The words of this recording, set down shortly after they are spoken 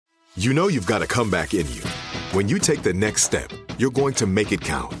You know you've got a comeback in you. When you take the next step, you're going to make it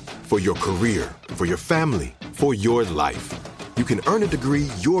count. For your career, for your family, for your life. You can earn a degree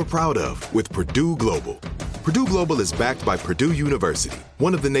you're proud of with Purdue Global. Purdue Global is backed by Purdue University,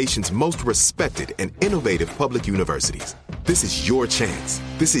 one of the nation's most respected and innovative public universities. This is your chance.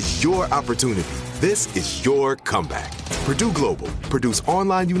 This is your opportunity. This is your comeback. Purdue Global, Purdue's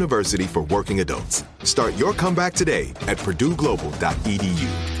online university for working adults. Start your comeback today at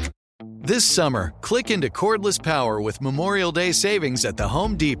purdueglobal.edu. This summer, click into cordless power with Memorial Day savings at the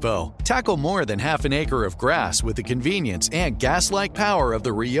Home Depot. Tackle more than half an acre of grass with the convenience and gas-like power of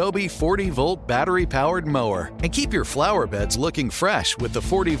the Ryobi 40-volt battery-powered mower. And keep your flower beds looking fresh with the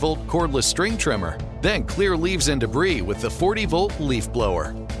 40-volt cordless string trimmer. Then clear leaves and debris with the 40-volt leaf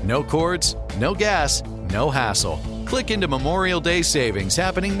blower. No cords, no gas, no hassle. Click into Memorial Day savings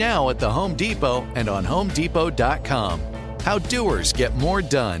happening now at the Home Depot and on HomeDepot.com. How doers get more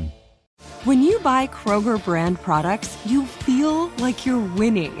done. When you buy Kroger brand products, you feel like you're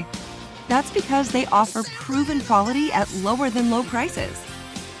winning. That's because they offer proven quality at lower than low prices.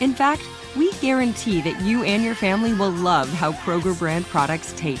 In fact, we guarantee that you and your family will love how Kroger brand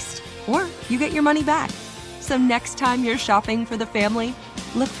products taste, or you get your money back. So next time you're shopping for the family,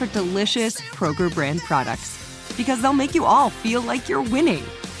 look for delicious Kroger brand products, because they'll make you all feel like you're winning.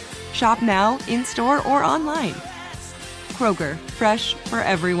 Shop now, in-store, or online. Kroger, fresh for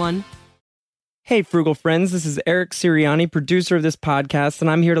everyone. Hey, Frugal friends, this is Eric Sirianni, producer of this podcast, and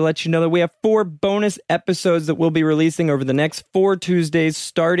I'm here to let you know that we have 4 bonus episodes that we'll be releasing over the next 4 Tuesdays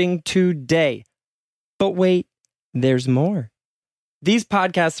starting today. But wait, there's more. These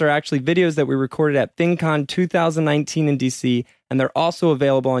podcasts are actually videos that we recorded at FinCon 2019 in DC, and they're also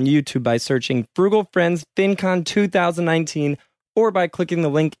available on YouTube by searching Frugal Friends FinCon 2019 or by clicking the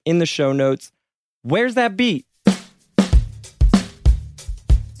link in the show notes. Where's that beat?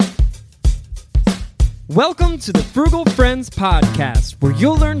 Welcome to the Frugal Friends Podcast, where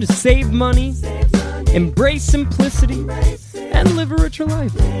you'll learn to save money, embrace simplicity, and live a richer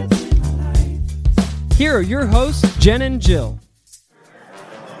life. Here are your hosts, Jen and Jill.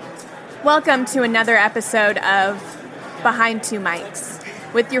 Welcome to another episode of Behind Two Mics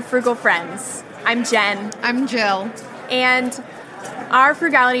with your Frugal Friends. I'm Jen. I'm Jill. And our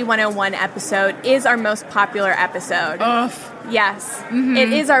Frugality 101 episode is our most popular episode. Ugh. Yes. Mm-hmm.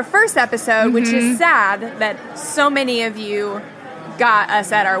 It is our first episode, which is sad that so many of you got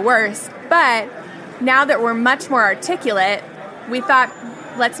us at our worst. But now that we're much more articulate, we thought,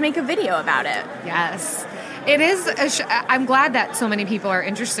 let's make a video about it. Yes. It is. I'm glad that so many people are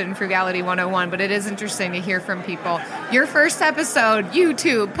interested in Frugality 101, but it is interesting to hear from people. Your first episode,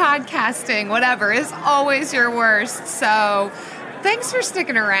 YouTube, podcasting, whatever, is always your worst. So thanks for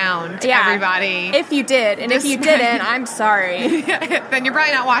sticking around, everybody. If you did, and if you didn't, I'm sorry. Then you're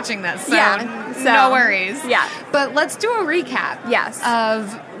probably not watching this, so no worries. Yeah. But let's do a recap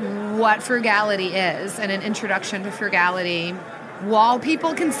of what frugality is and an introduction to frugality while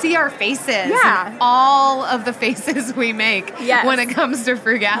people can see our faces. Yeah. All of the faces we make when it comes to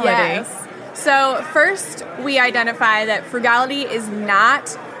frugality. Yes. So first, we identify that frugality is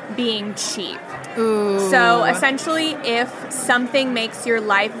not being cheap. Ooh. So essentially, if something makes your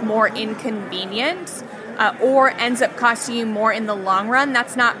life more inconvenient or ends up costing you more in the long run,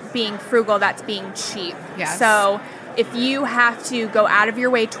 that's not being frugal, that's being cheap. Yes. So if you have to go out of your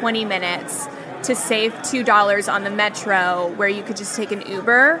way 20 minutes to save $2 on the metro where you could just take an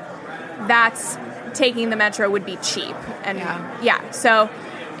Uber, that's taking the metro would be cheap. And so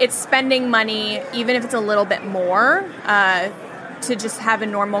it's spending money, even if it's a little bit more, to just have a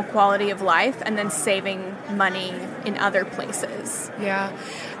normal quality of life, and then saving money in other places. Yeah.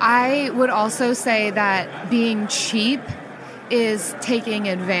 I would also say that being cheap is taking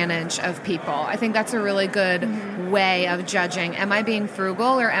advantage of people. I think that's a really good way of judging. Am I being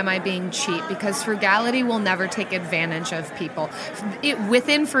frugal or am I being cheap? Because frugality will never take advantage of people.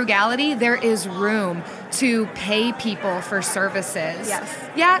 Within frugality, there is room to pay people for services. Yes.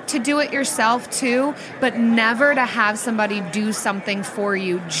 Yeah, to do it yourself too, but never to have somebody do something for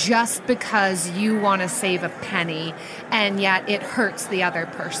you just because you want to save a penny and yet it hurts the other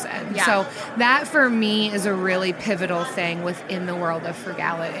person. Yeah. So that for me is a really pivotal thing within the world of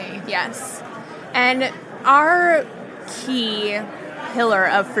frugality. Yes. And our key pillar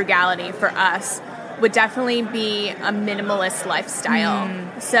of frugality for us would definitely be a minimalist lifestyle.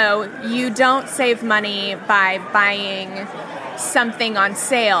 So you don't save money by buying something on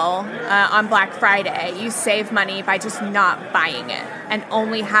sale on Black Friday. You save money by just not buying it and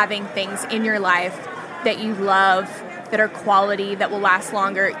only having things in your life that you love that are quality, that will last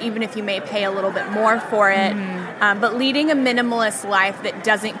longer, even if you may pay a little bit more for it. But leading a minimalist life that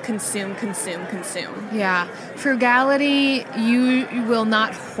doesn't consume. Yeah. Frugality, you will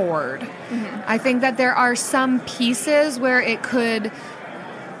not hoard. I think that there are some pieces where it could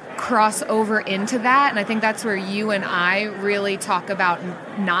cross over into that, and I think that's where you and I really talk about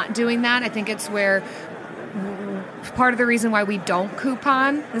not doing that. I think it's where part of the reason why we don't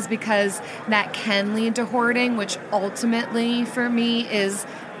coupon is because that can lead to hoarding, which ultimately for me is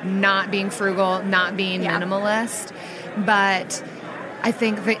not being frugal, not being minimalist. But I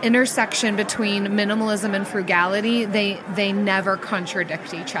think the intersection between minimalism and frugality, they never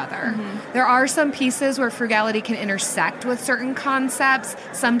contradict each other. There are some pieces where frugality can intersect with certain concepts.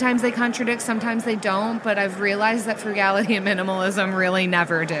 Sometimes they contradict, sometimes they don't, but I've realized that frugality and minimalism really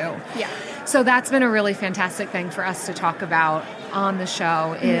never do. Yeah. So that's been a really fantastic thing for us to talk about on the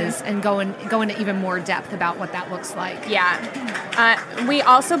show is and go into even more depth about what that looks like. Yeah. We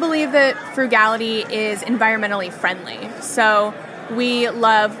also believe that frugality is environmentally friendly. So we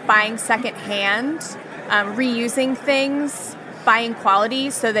love buying secondhand, reusing things, buying quality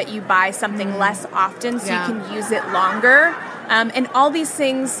so that you buy something less often so you can use it longer. And all these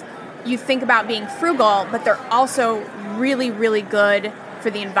things you think about being frugal, but they're also really, really good for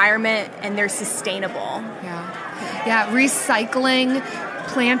the environment and they're sustainable. Yeah, recycling,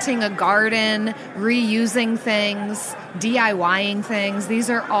 planting a garden, reusing things, DIYing things. These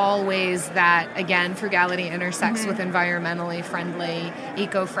are all ways that, again, frugality intersects with environmentally friendly,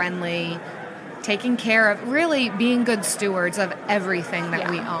 eco-friendly, taking care of, really being good stewards of everything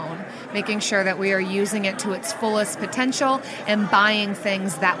that we own, making sure that we are using it to its fullest potential and buying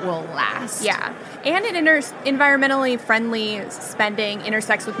things that will last. Yeah. And it environmentally friendly spending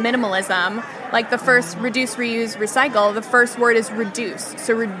intersects with minimalism. Like the first reduce, reuse, recycle, the first word is reduce.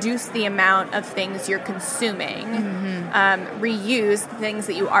 So reduce the amount of things you're consuming. Reuse the things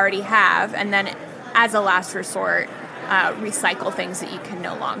that you already have. And then as a last resort, recycle things that you can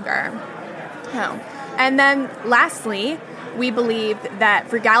no longer. And then lastly, we believe that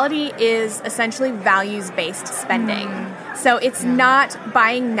frugality is essentially values-based spending. So it's not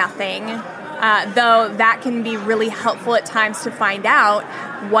buying nothing, though that can be really helpful at times to find out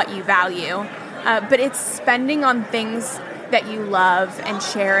what you value. But it's spending on things that you love and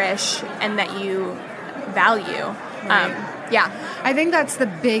cherish and that you value. I think that's the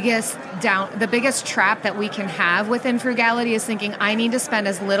biggest trap that we can have within frugality is thinking I need to spend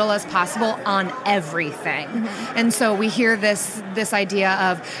as little as possible on everything. And so we hear this idea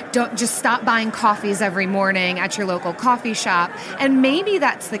of don't just stop buying coffees every morning at your local coffee shop. And maybe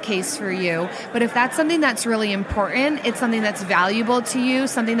that's the case for you, but if that's something that's really important, it's something that's valuable to you,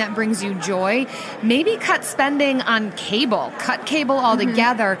 something that brings you joy, maybe cut spending on cable, cut cable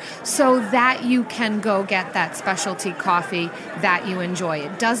altogether so that you can go get that specialty coffee that you enjoy.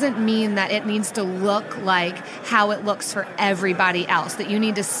 It doesn't mean that it needs to look like how it looks for everybody else, that you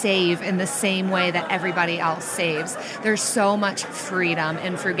need to save in the same way that everybody else saves. There's so much freedom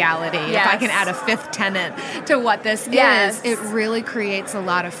in frugality. If I can add a fifth tenet to what this is, it really creates a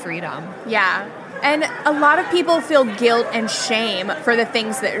lot of freedom. Yeah. And a lot of people feel guilt and shame for the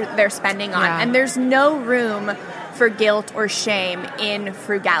things that they're spending on. And there's no room for guilt or shame in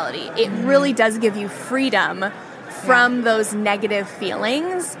frugality. It really does give you freedom from those negative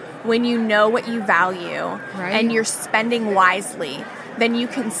feelings. When you know what you value and you're spending wisely, then you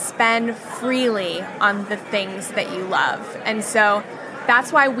can spend freely on the things that you love. And so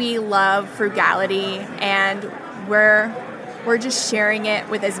that's why we love frugality, and we're just sharing it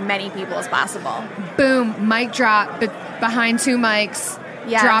with as many people as possible. Boom, mic drop, behind two mics,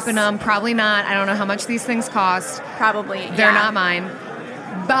 dropping them. Probably not. I don't know how much these things cost. Probably, They're not mine.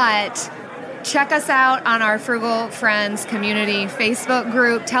 But check us out on our Frugal Friends community Facebook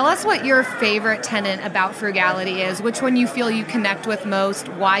group. Tell us what your favorite tenet about frugality is, which one you feel you connect with most,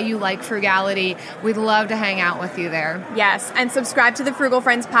 why you like frugality. We'd love to hang out with you there. Yes, and subscribe to the Frugal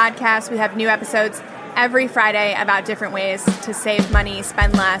Friends podcast. We have new episodes every Friday about different ways to save money,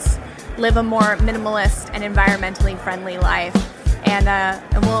 spend less, live a more minimalist and environmentally friendly life. And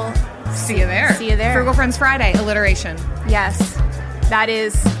we'll see you there. See you there. Frugal Friends Friday, alliteration. Yes, that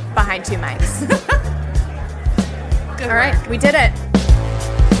is behind two mics. Good All right, work. we did it.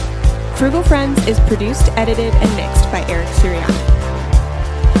 Frugal Friends is produced, edited, and mixed by Eric Sirianni.